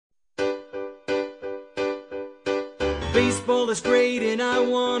Baseball is great and I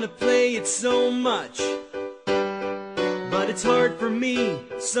wanna play it so much, but it's hard for me,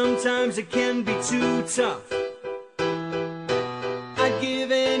 sometimes it can be too tough. I'd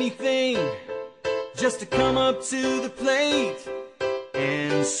give anything just to come up to the plate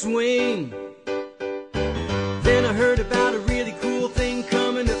and swing. Then I heard about a really cool thing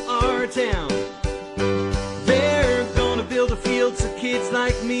coming to our town. They're gonna build a field so kids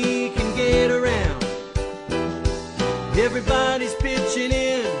like me can get around. Everybody's pitching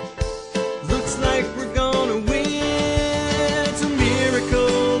in, looks like we're gonna win. It's a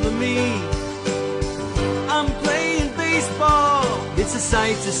miracle to me. I'm playing baseball, it's a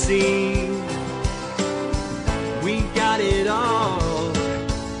sight to see. We got it all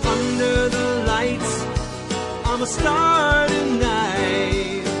under the lights. I'm a star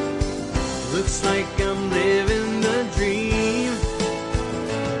tonight. Looks like I'm living the dream,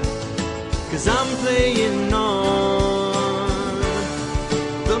 'cause I'm playing on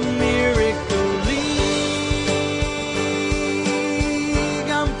the Miracle League.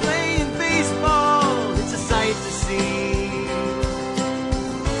 I'm playing baseball, it's a sight to see.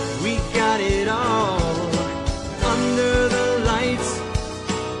 We got it all under the lights.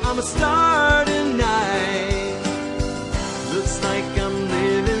 I'm a star